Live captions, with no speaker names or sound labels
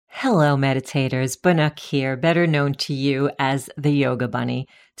Hello, meditators. Banuk here, better known to you as the Yoga Bunny,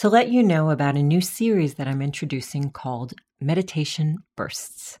 to let you know about a new series that I'm introducing called Meditation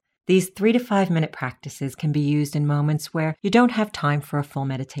Bursts. These 3 to 5 minute practices can be used in moments where you don't have time for a full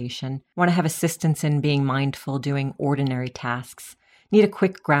meditation, want to have assistance in being mindful doing ordinary tasks, need a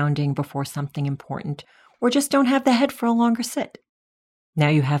quick grounding before something important, or just don't have the head for a longer sit. Now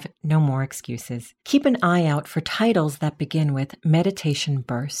you have no more excuses. Keep an eye out for titles that begin with Meditation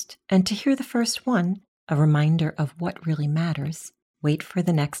Burst, and to hear the first one, a reminder of what really matters, wait for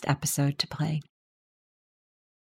the next episode to play.